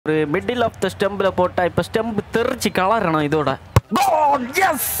ஒரு middle of the ஸ்டெம்பில் போட்டால் இப்போ ஸ்டெம்ப் தெரிச்சு கலரணும் இதோட.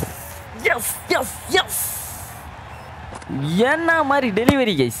 எஸ் எஸ் எஸ் எஸ் என்ன மாதிரி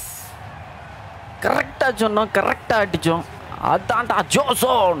டெலிவரி கைஸ், கரெக்டாக சொன்னோம், கரெக்டாக அடித்தோம். அதான்டா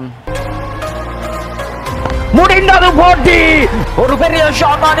ஜோசோன். முடிந்தது போட்டி. ஒரு பெரிய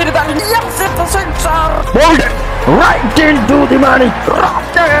shot ஆடிருக்காங்க. S it's a sixer. Bowled right into the money.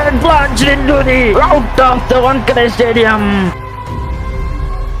 Rocked and plunged into the out of the Wankhede Stadium.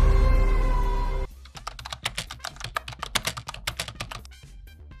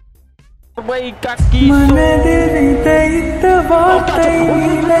 மனதில் தைத்த வார்த்தை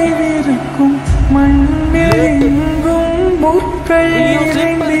நிலைவிருக்கும் மண்ணில் எங்கும் முற்கள்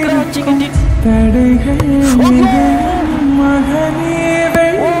நிறைந்திருக்கும் தடைகள் மகனே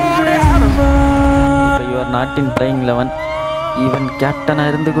You are not in playing 11. Even கேப்டனா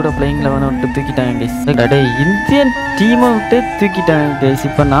இருந்து கூட பிளேயிங் 11 விட்டு தூக்கிட்டாங்க கைஸ். இந்தியன் டீமை விட்டு தூக்கிட்டாங்க கைஸ்.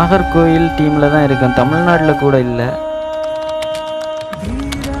 இப்போ நாகர்கோவில் டீம்ல தான் இருக்கேன், தமிழ்நாட்டில் கூட இல்லை.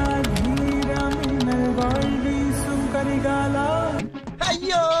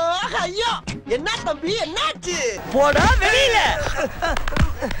 என்ன தம்பி என்னாச்சு? போடா வெளியில.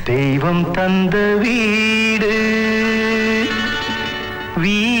 தெய்வம் தந்த வீடு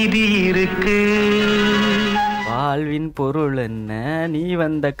வீதி இருக்கு. வாழ்வின் பொருள் என்ன, நீ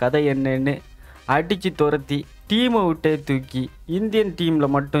வந்த கதை என்னன்னு அடிச்சு துரத்தி டீமை விட்டே தூக்கி இந்தியன் டீம்ல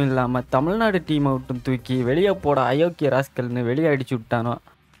மட்டும் இல்லாம தமிழ்நாடு டீமை விட்டும் தூக்கி வெளியே போட அயோக்கிய ராஸ்கல்னு வெளியே அடிச்சு விட்டானோ.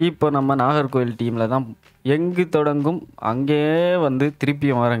 இப்போ நம்ம நாகர்கோவில் டீமில் தான் எங்கு தொடங்கும் அங்கே வந்து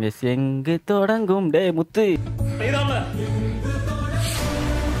திருப்பியும் வராங்க. எங்கு தொடங்கும் டே முத்து.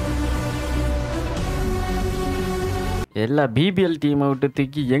 எல்லா பிபிஎல் டீமை விட்டு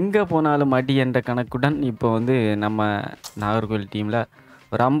தூக்கி எங்கே போனாலும் அடி என்ற கணக்குடன் இப்போ வந்து நம்ம நாகர்கோவில் டீமில்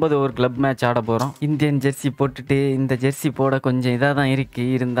ஒரு 50 ஓவர் கிளப் மேட்ச் ஆட போகிறோம். இந்தியன் ஜெர்சி போட்டுட்டு இந்த ஜெர்சி போட கொஞ்சம் இதாக தான்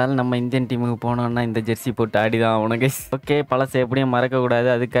இருக்குது. இருந்தாலும் நம்ம இந்தியன் டீமுக்கு போனோம்னா இந்த ஜெர்சி போட்டு ஆடி தான் ஆகணும் கைஸ். ஓகே, பழசை எப்படியும் மறக்கக்கூடாது.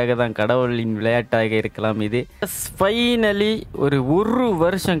 அதுக்காக தான் கடவுளின் விளையாட்டாக இருக்கலாம் இது. ஃபைனலி ஒரு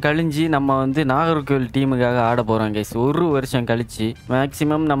வருஷம் கழிஞ்சு நம்ம வந்து நாகர்கோவில் டீமுக்காக ஆட போகிறோம் கைஸ். ஒரு வருஷம் கழிச்சு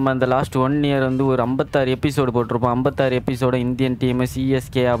மேக்ஸிமம் நம்ம அந்த லாஸ்ட் 1 இயர் வந்து ஒரு 56 எபிசோடு போட்டிருப்போம். 56 எபிசோட இந்தியன் டீமு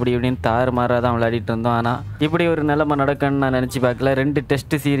சிஎஸ்கே அப்படி இப்படின்னு தாறுமாறாக தான் விளையாடிட்டு இருந்தோம். ஆனால் இப்படி ஒரு நிலைமை நடக்குன்னு நான் நினச்சி பார்க்கல. 2 டெஸ்ட்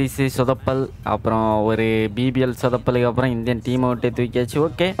சீரீஸ் சொதப்பல், அப்புறம் ஒரு பிபிஎல் சொதப்பலுக்கு அப்புறம் இந்தியன் டீமை விட்டே தூக்கியாச்சு.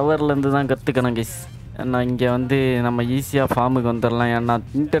 ஓகே, அவர்லேருந்து தான் கற்றுக்கணும் கைஸ். ஏன்னா இங்கே வந்து நம்ம ஈஸியாக ஃபார்முக்கு வந்துடலாம். ஏன்னா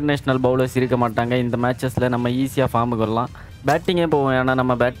இன்டர்நேஷ்னல் பவுலர்ஸ் இருக்க மாட்டாங்க. இந்த மேட்சஸில் நம்ம ஈஸியாக ஃபார்முக்கு வரலாம். பேட்டிங்கே போவோம், ஏன்னா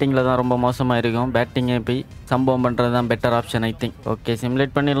நம்ம பேட்டிங்கில் தான் ரொம்ப மோசமாக இருக்கும். பேட்டிங்கே போய் சம்பவம் பண்ணுறது தான் better option I think. Okay,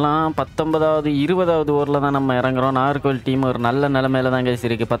 simulate பண்ணிடலாம். 19வது 20வது ஓவரில் தான் நம்ம இறங்குறோம். நாகர்கோவில் டீம் ஒரு நல்ல நிலைமையில தான் கைஸ்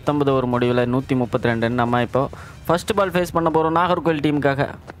இருக்குது. 19 ஓவர் முடிவில் 132 நம்ம இப்போ ஃபர்ஸ்ட் பால் ஃபேஸ் பண்ண போகிறோம் நாகர்கோவில் டீமுக்காக.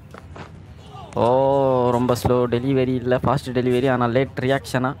 ஓ, ரொம்ப ஸ்லோ டெலிவரி இல்லை, ஃபாஸ்ட் டெலிவரி, ஆனால் லேட்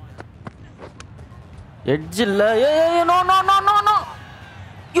ரியாக்ஷனா. எட்ஜ் இல்லை. No no no no no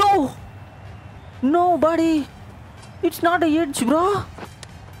yo no body. It's not a edge bro.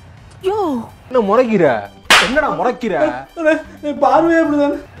 யோ என்ன முறைக்கிற? என்னடா முறைக்கிற? பார்வையே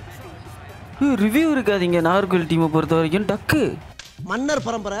அப்படிதான். ரிவ்யூ இருக்காதீங்க நாகர்கோவில் டீமை பொறுத்த வரைக்கும். டக்கு மன்னர்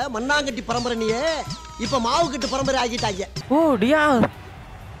பரம்பரை, மண்ணாங்கட்டி பரம்பரை, நீயே இப்ப மாவு கட்டு பரம்பரை ஆகிட்டாங்க. ஓ டியா.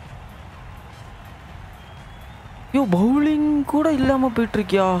 யோ பவுலிங் கூட இல்லாமல்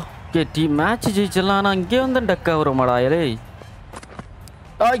போயிட்டுருக்கியா? Okay, team match ஜெயிச்சிடலாம். ஆனால் இங்கே வந்து டக்கா வருமாடா ஏலே.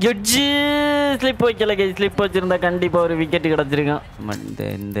 எட்ஜி ஸ்லிப் வைக்கல கை. ஸ்லிப் வச்சுருந்தா கண்டிப்பாக ஒரு விக்கெட் கிடச்சிருக்கான்.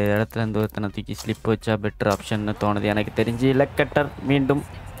 இந்த இடத்துல இந்த ஒருத்தனை தூக்கி ஸ்லிப் வச்சா பெட்டர் ஆப்ஷன்னு தோணுது எனக்கு தெரிஞ்சு. லெக் கட்டர் மீண்டும்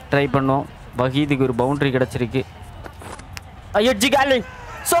ட்ரை பண்ணுவோம். வஹீதுக்கு ஒரு பவுண்டரி கிடச்சிருக்கு. எட்ஜி காலிங்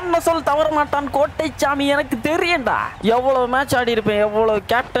சொன்ன சொல் தவற மாட்டான் கோட்டை சாமி. எனக்கு தெரியும்டா, எவ்வளோ மேட்ச் ஆடி இருப்பேன், எவ்வளோ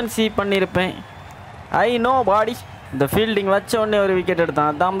கேப்டன்சி பண்ணியிருப்பேன். ஐ நோ பாடி. இந்த ஃபீல்டிங் வச்ச உடனே ஒரு விக்கெட்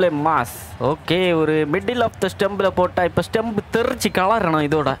எடுத்தான். தாம்லே மாஸ். ஓகே, ஒரு மிடில் ஆஃப் த ஸ்டெம்பில் போட்டால் இப்போ ஸ்டெம்ப் தெரிச்சு கலரணும்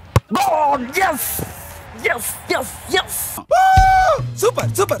இதோட. S S S yes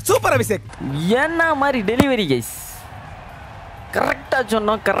super super super Abhishek. என்ன மாதிரி டெலிவரி கைஸ், கரெக்டாக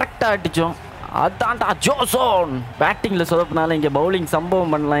சொன்னோம், கரெக்டாக அடித்தோம். அதான்டா ஜோசோன். பேட்டிங்கில் சொதப்பினாலும் இங்கே பவுலிங்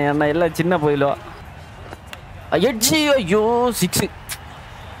சம்பவம் பண்ணலாம். ஏன்னா எல்லாம் சின்ன போயிலும். எட்ஜி ஐயோ 6.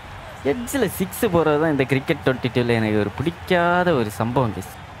 எட்ஜில் 6 போகிறது தான் இந்த கிரிக்கெட் 22ல் எனக்கு ஒரு பிடிக்காத ஒரு சம்பவம்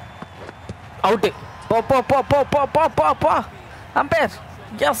கைஸ். அவுட்டு. போ போ போ போ போ போ போ போ அம்பேர்.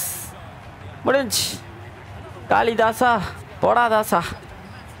 எஸ் முடிஞ்சு. காளிதாசா போடாதாசா.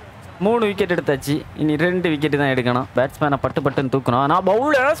 3 விக்கெட் எடுத்தாச்சு. இனி 2 விக்கெட்டு தான் எடுக்கணும். பேட்ஸ்மேனை பட்டுன்னு தூக்கணும். ஆனால்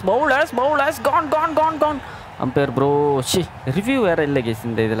bowlers bowlers bowlers Khan Khan Khan Khan. Ampere bro she review வேறு இல்லை கேஸ்.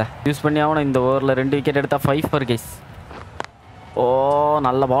 இந்த இதில் யூஸ் பண்ணி ஆகணும். இந்த ஓவரில் 2 விக்கெட் எடுத்தால் 5 for கேஸ். ஓ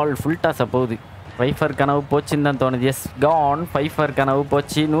நல்ல பால், ஃபுல் டாஸாக போகுது. ஃபைஃபர் கனவு போச்சுன்னு தான் தோணுது. எஸ் கான். ஃபைஃபர் கனவு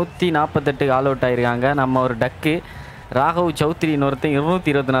போச்சு. 148 ஆல் அவுட் ஆயிருக்காங்க. நம்ம ஒரு டக்கு ராகவ் சௌத்ரி இன்னொருத்தன்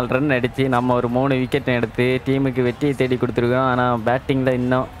 224 ரன் அடித்து நம்ம ஒரு 3 விக்கெட் எடுத்து டீமுக்கு வெற்றியை தேடி கொடுத்துருக்கோம். ஆனால் பேட்டிங்கில்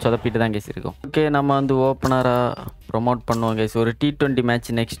இன்னும் சொதப்பிட்டு தான் கேஸ் இருக்கும். ஓகே, நம்ம வந்து ஓப்பனராக ப்ரொமோட் பண்ணுவோம் கேஸ். ஒரு T20 மேட்ச்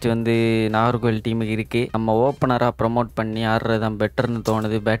நெக்ஸ்ட் வந்து நாகர்கோவில் டீமுக்கு இருக்குது. நம்ம ஓப்பனராக ப்ரொமோட் பண்ணி ஆடுறது தான் பெட்டர்னு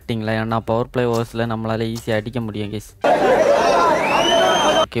தோணுது பேட்டிங்கில். ஏன்னா பவர் பிளே ஓவர்ஸில் நம்மளால் ஈஸியாக அடிக்க முடியும் கேஸ்.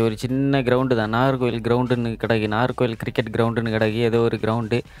 ஓகே, ஒரு சின்ன கிரவுண்டு தான். நாகர்கோவில் கிரவுண்டுன்னு கிடக்கு. நாகர்கோவில் கிரிக்கெட் கிரவுண்டுன்னு கிடக்கு. ஏதோ ஒரு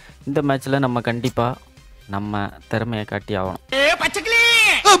கிரவுண்டு. இந்த மேட்ச்சில் நம்ம கண்டிப்பாக நம்ம திறமையை காட்டி ஆகணும்.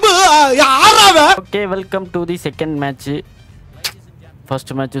 Okay, welcome to the second match.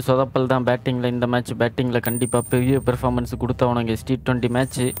 First match சொதப்பல் தான் பேட்டிங்கில். இந்த மேட்ச் பேட்டிங்கில் கண்டிப்பாக பெரிய பெர்ஃபார்மன்ஸ் கொடுத்தவனுங்க. T20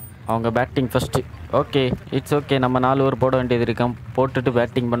 மேட்ச்சு அவங்க batting first. Okay, it's okay. நம்ம 4 ஓவர் போட வேண்டியது இருக்கோம். போட்டுட்டு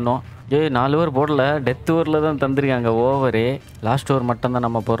பேட்டிங் பண்ணோம். 4 ஓவர் போடல, டெத் ஓவரில் தான் தந்துருக்காங்க ஓவரு. லாஸ்ட் ஓவர் மட்டும்தான்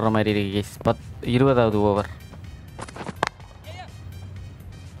நம்ம போடுற மாதிரி இருக்கு கேஸ். 20வது ஓவர்.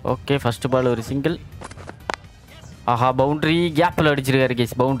 ஓகே, ஃபஸ்ட்டு பால் ஒரு சிங்கிள். ஆஹா, பவுண்ட்ரி. கேப்பில் அடிச்சிருக்காரு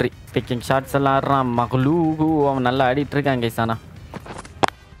கேஸ். பவுண்ட்ரி. பிக்கிங் ஷாட்ஸ் எல்லாம் ஆடுறான். மகளூகு அவன் நல்லா ஆடிட்டு இருக்கான் கேஸ். ஆனால்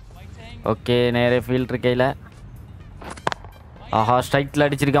ஓகே, நேரே ஃபீல்ட்ரு கையில். ஆஹா, ஸ்ட்ரைக்கில்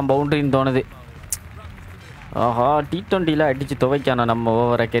அடிச்சிருக்கான். பவுண்ட்ரின்னு தோணுது. ஆஹா, T20யில் அடித்து துவைக்கானோ நம்ம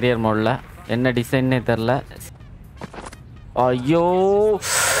ஓவர கெரியர் மோடில். என்ன டிசைன்னே தெரில. ஐயோ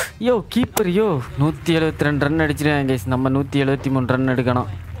ஐயோ கீப்பர். 172 ரன் அடிச்சிருக்காங்க கேஸ். நம்ம 173 ரன்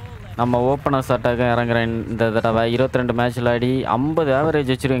எடுக்கணும். நம்ம ஓப்பனர் ஷாட்டாக இறங்குறேன் இந்த தடவை. 22 மேட்ச்சில் ஆடி 50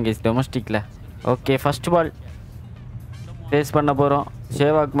 ஆவரேஜ் வச்சுருக்கோம் கேஸ் டொமஸ்டிக்கில். ஓகே, ஃபஸ்ட் பால் ஃபேஸ் பண்ண போகிறோம்.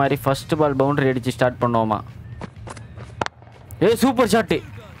 சேவாக் மாதிரி ஃபஸ்ட்டு பால் பவுண்டரி அடித்து ஸ்டார்ட் பண்ணுவோமா? Super shot.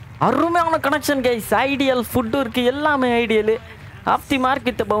 அருமையான கனெக்ஷன் கைஸ். ஐடியல் ஃபுட்டு இருக்குது, எல்லாமே ஐடியலு. Of the mark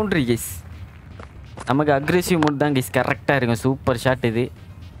with boundary guys. நமக்கு அக்ரெசிவ் மோட் தான் கைஸ் கரெக்டாக இருக்கும். சூப்பர் ஷாட் இது.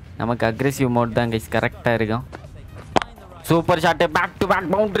 நமக்கு அக்ரெசிவ் மோட் தான் கைஸ் கரெக்டாக இருக்கும். Super shot. Back to back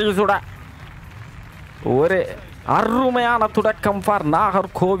பவுண்டரிஸோட ஒரு அருமையான தொடக்கம் ஃபார்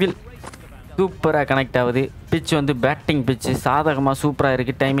நாகர்கோவில். சூப்பராக கனெக்ட் ஆகுது. பிச் வந்து பேட்டிங் பிச்சு சாதகமாக சூப்பராக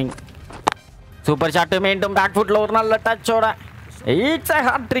இருக்குது. Timing super shot. மீண்டும் பேக் ஃபுட்டில் ஒரு நல்ல டச்சோட it's a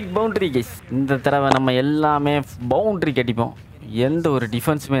hat trick boundary case. இந்த தடவை நம்ம எல்லாமே பவுண்டரி கட்டிப்போம். எந்த ஒரு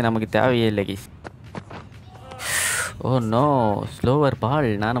டிஃபென்ஸுமே நமக்கு தேவையே இல்லை கேஸ். ஓ நோ, ஸ்லோவர்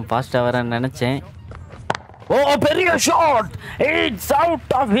பால். நானும் ஃபாஸ்ட்டாக வரேன்னு நினச்சேன். ஓ, பெரிய shot. It's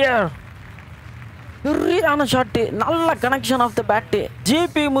out of here. பெரியான shot. நல்ல connection of the bat.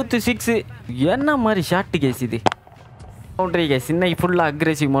 GB முத்து 6. என்ன மாதிரி ஷாட்டு கேஸ் இது. Boundary case. இன்னைக்கு ஃபுல்லாக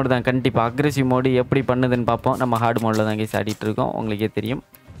அக்ரெசிவ் மோடு தான். கண்டிப்பாக அக்ரெசிவ் மோடு எப்படி பண்ணுதுன்னு பார்ப்போம். நம்ம ஹார்ட் மோடில் தான் கேஸ் ஆடிட்டு இருக்கோம், உங்களுக்கே தெரியும்.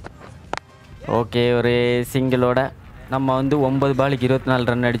 ஓகே, ஒரு சிங்கிளோட நம்ம வந்து 9 பாலுக்கு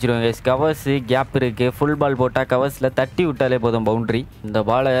 24 ரன் அடிச்சிடுவோம் கேஸ். கவர்ஸு கேப் இருக்குது. ஃபுல் பால் போட்டால் கவர்ஸில் தட்டி விட்டாலே போதும் பவுண்ட்ரி. இந்த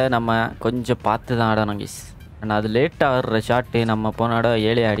பாலை நம்ம கொஞ்சம் பார்த்து தான் ஆடணும் கேஸ். ஆனால் அது லேட்டாக ஆடுற ஷாட்டு. நம்ம போனாட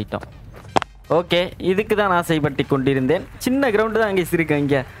 7 ஆடிட்டோம். ஓகே, இதுக்கு தான் ஆசைப்பட்டு கொண்டிருந்தேன். சின்ன கிரவுண்டு தான் கேஸ் இருக்குது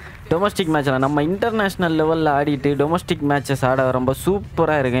இங்கே டொமஸ்டிக் மேட்சில். நம்ம இன்டர்நேஷ்னல் லெவலில் ஆடிட்டு டொமஸ்டிக் மேட்சஸ் ஆட ரொம்ப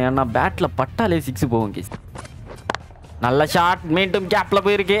சூப்பராக இருக்கும். ஏன்னா பேட்டில் பட்டாலே 6 போகும் கேஸ். நல்ல ஷாட். மீண்டும் கேப்பில்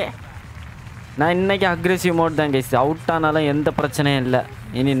போயிருக்கு. நான் இன்றைக்கி அக்ரெசிவ் மோட் தான் கேஸ். அவுட் ஆனாலும் எந்த பிரச்சனையும் இல்லை.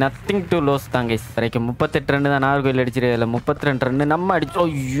 இனி நத்திங் டு லோஸ் தான் கேஸ். வரைக்கும் 38 ரன் தான் நாகர்கோவில் அடிச்சிருக்கல. 32 ரன் நம்ம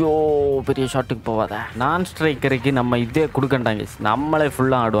அடிச்சோம். ஐயோ, பெரிய ஷாட்டுக்கு போவாத. நான் ஸ்ட்ரைக்கருக்கு நம்ம இதே கொடுக்கண்டாங்க கேஸ். நம்மளே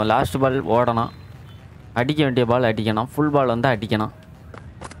ஃபுல்லாக ஆடுவோம். லாஸ்ட் பால் ஓடணும். அடிக்க வேண்டிய பால் அடிக்கணும். ஃபுல் பால் வந்து அடிக்கணும்.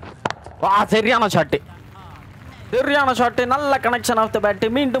 வா, சரியான ஷாட்டு. சரியான ஷாட்டு. நல்ல கனெக்ஷன் ஆஃப் த பேட்டு.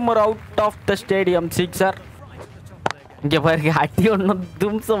 மீண்டும் ஒரு out of the stadium sixer. இங்கே பாருங்க, அடி ஒன்றும்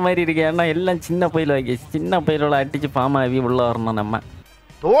தும்சம் மாதிரி இருக்கு. ஏன்னா எல்லாம் சின்ன பயில வைக்க. சின்ன பயிலோட அடிச்சு ஃபார்ம் ஆகி உள்ள வரணும். நம்ம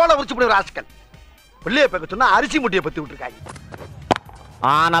தோலை உரிச்சு போடுற ராஸ்கல். பிள்ளைய பார்க்க சொன்னா அரிசி முட்டியை பற்றி விட்டுருக்காங்க.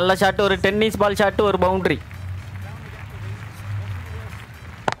 நல்ல ஷாட்டு. ஒரு டென்னிஸ் பால் ஷாட்டு, ஒரு பவுண்டரி.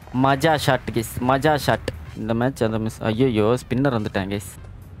 மஜா ஷாட் கேஸ். மஜா ஷாட். இந்த மேட்ச் அந்த மிஸ். ஐயோ, ஸ்பின்னர் வந்துட்டாங்க case.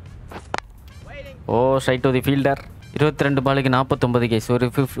 O, straight to the fielder. 22 பாலுக்கு 49 கேஸ். ஒரு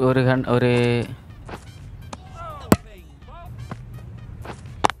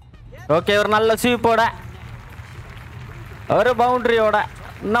ஓகே, ஒரு நல்ல ஸ்வீப்போட ஒரு பவுண்டரியோட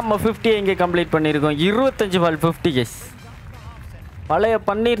நம்ம 50 இங்கே கம்ப்ளீட் பண்ணியிருக்கோம். 25 பால் 50 கேஸ். பழைய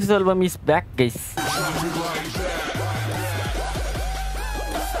Panneer Selvam is back case.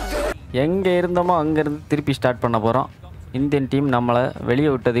 எங்கே இருந்தோமோ அங்கேருந்து திருப்பி ஸ்டார்ட் பண்ண போகிறோம். இந்தியன் டீம் நம்மளை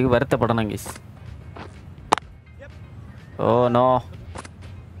வெளியே விட்டதுக்கு வருத்தப்படணும் கேஸ். Oh no.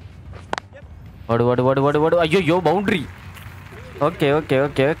 ஓடு ஓடு ஓடு ஓடு ஓடு. ஐயோ, boundary. Okay okay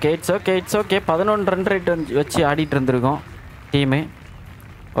okay okay it's okay 11 run rate வச்சு ஆடிட்டு இருந்திருக்கோம் டீமு.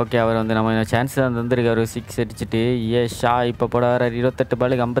 ஓகே, அவர் வந்து நம்ம சான்ஸ் தான் தந்துருக்காரு. 6 அடிச்சுட்டு ஷா இப்போ போட வர 28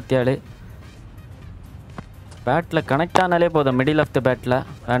 பாலுக்கு 57. பேட்டில் கனெக்ட் ஆனாலே போதும். மிடில் ஆஃப் த பேட்டில்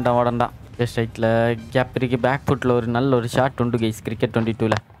வேண்டாம் ஓடண்டாம். ஜஸ்ட் ரைட்டில் கேப் இருக்குது. பேக் ஃபுட்டில் ஒரு நல்ல ஒரு ஷாட் உண்டு கைஸ் கிரிக்கெட்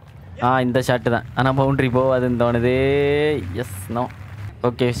 22ல். இந்த ஷாட்டு தான். ஆனால் பவுண்ட்ரி போகாதுன்னு தோணுது. Yes no.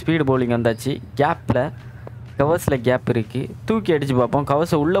 Okay speed bowling வந்தாச்சு. கேப்பில் கவர்ஸில் கேப் இருக்குது. தூக்கி அடித்து பார்ப்போம்.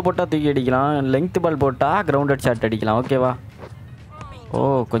 கவர்ஸை உள்ளே போட்டால் தூக்கி அடிக்கலாம். லெங்க்த் பால் போட்டால் கிரவுண்டட் ஷாட் அடிக்கலாம். ஓகேவா?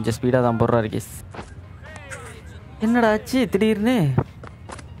 கொஞ்சம் ஸ்பீடாக தான் போடுறாரு கேஸ். என்னடா ஆச்சு திடீர்னு?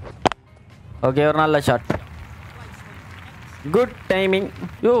 ஓகே ஒரு நல்ல ஷாட். Good timing.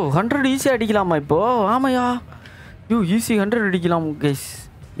 100 ஈஸியாக அடிக்கலாமா இப்போது? ஆமாயா ஈஸி 100 அடிக்கலாம் கைஸ்.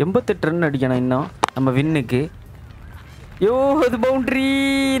 88 ரன் அடிக்கணும் இன்னும் நம்ம வின்னுக்கு. அது பவுண்ட்ரி.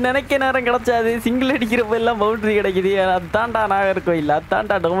 நினைக்க நேரம் கிடச்சாது. சிங்கிள் அடிக்கிறப்ப எல்லாம் பவுண்ட்ரி கிடைக்குது. அதான்டா நாகர்கோயில்,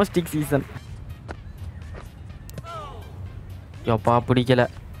 அதான்டா டொமஸ்டிக் சீசன். யோப்பா பிடிக்கல.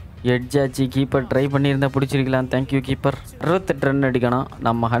 எட்ஜாச்சு. கீப்பர் ட்ரை பண்ணியிருந்தா பிடிச்சிருக்கலாம். Thank you keeper. 68 ரன் அடிக்கணும்.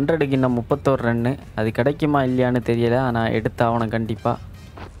 நம்ம 100க்கு இன்னும் 31 ரன்னு. அது கிடைக்குமா இல்லையான்னு தெரியல. ஆனால் எடுத்தாகணும் கண்டிப்பாக.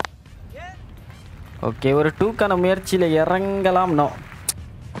 ஓகே ஒரு 2க்கான முயற்சியில் இறங்கலாம். நோ.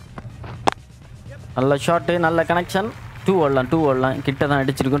 நல்ல ஷாட்டு, நல்ல கனெக்ஷன். 2 ஓடலாம். கிட்ட தான்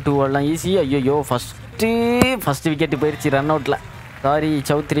அடிச்சிருக்கோம். 2 ஓடலாம் ஈஸி. ஐயோ ஃபஸ்ட்டு விக்கெட்டு போயிடுச்சு ரன் அவுட்டில். Sorry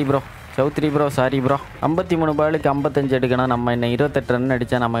Chowdhury bro sorry bro. 53 பாலுக்கு 55 எடுக்கணும். நம்ம இன்னும் 28 ரன்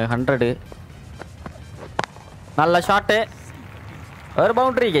அடித்தா நம்ம 100. நல்ல ஷாட்டு. ஒரு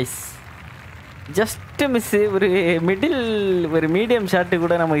பவுண்ட்ரி கைஸ். Just miss. ஒரு மீடியம் ஷாட்டு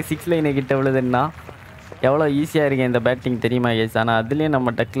கூட நமக்கு 6 லைனை கிட்ட விழுதுன்னா எவ்வளோ ஈஸியாக இருக்கேன் இந்த பேட்டிங் தெரியுமா கைஸ்? ஆனால் அதுலேயும்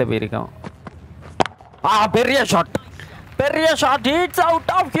நம்ம டக்கில் போயிருக்கோம். பெரிய shot. It's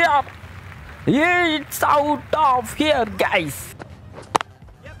out of here guys.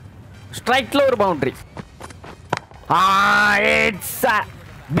 ஸ்ட்ரைக்ல ஒரு boundary. It's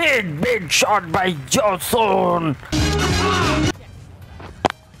a big shot by Johnson.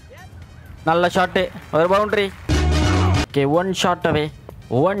 நல்ல ஷாட்டு. ஒரு boundary. Okay one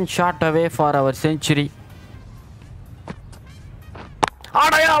shot away for our century.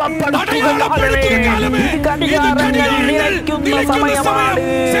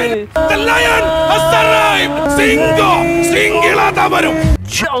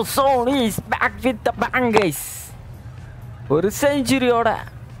 Johnson is back with the bang guys. ஒரு செஞ்சுரியோட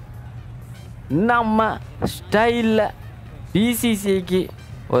நம்ம ஸ்டைலில் பிசிசிக்கு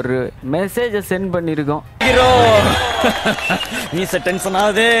ஒரு மெசேஜை சென்ட் பண்ணியிருக்கோம். டென்ஷன்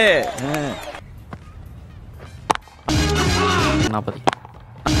ஆகுது. 40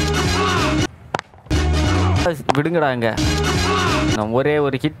 விடுங்கடாங்க. ஒரே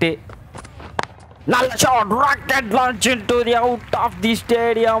ஒரு ஹிட்டு. நல்ல shot. Rocket launch into the out of the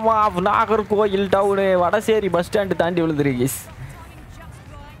stadium of Nagercoil down. Vadasery bus stand தாண்டி விழுந்துருக்கு.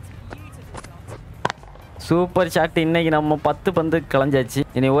 Super shot. இன்னைக்கு நம்ம 10 பந்து களைஞ்சாச்சு.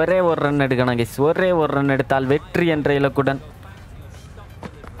 இனி ஒரே ஒரு ரன் எடுக்கணும் கைஸ். ஒரே ஒரு ரன் எடுத்தால் வெற்றி என்ற இலக்குடன்.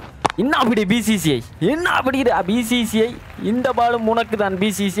 என்ன அப்படி பிசிசிஐ? இந்த பாலும் உனக்கு தான்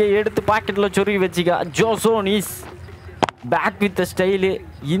பிசிசிஐ. எடுத்து பாக்கெட்டில் சொருகி வச்சுக்கா. ஜோசோன் is back with the style.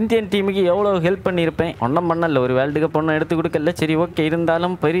 Indian டீமுக்கு எவ்வளோ ஹெல்ப் பண்ணியிருப்பேன். ஒன்றும் பண்ணல. ஒரு வேர்ல்டு கப் ஒன்றும் எடுத்து கொடுக்கல. சரி ஓகே.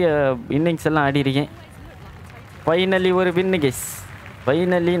 இருந்தாலும் பெரிய இன்னிங்ஸ் எல்லாம் ஆடிருக்கேன். ஃபைனலி ஒரு வின்னு guys.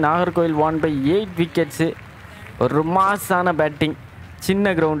 Finally Nagercoil van by 8 wickets. ஒரு மாசான பேட்டிங்.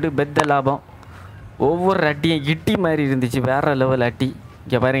 சின்ன கிரவுண்டு பெத்த லாபம். ஒவ்வொரு அட்டியும் இட்டி மாதிரி இருந்துச்சு. வேறு லெவல் அட்டி.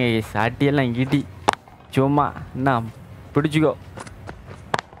 இங்கே பாருங்க கைஸ். அட்டியெல்லாம் இட்டி சும்மா. நான் பிடிச்சிக்கோ,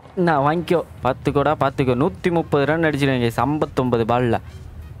 நான் வாங்கிக்கோ. பார்த்துக்கோடா பார்த்துக்கோ. 130 ரன் அடிச்சிருக்கேன் கைஸ் 59 பாலில்.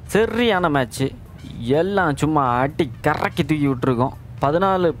 சரியான மேட்ச்சு. எல்லாம் சும்மா அட்டி கறக்கி தூக்கி விட்டுருக்கோம்.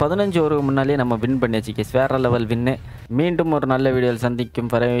 15 ஓவருக்கு முன்னாலே நம்ம வின் பண்ணியாச்சு கேஸ். வேறு லெவல் வின்னு. மீண்டும் ஒரு நல்ல வீடியோவில் சந்திக்கும்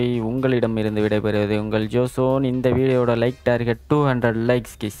வரை உங்களிடம் இருந்து விடைபெறுவது உங்கள் ஜோசோன். இந்த வீடியோட லைக் டார்கெட் 200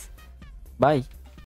 லைக்ஸ் கேஸ். பாய்.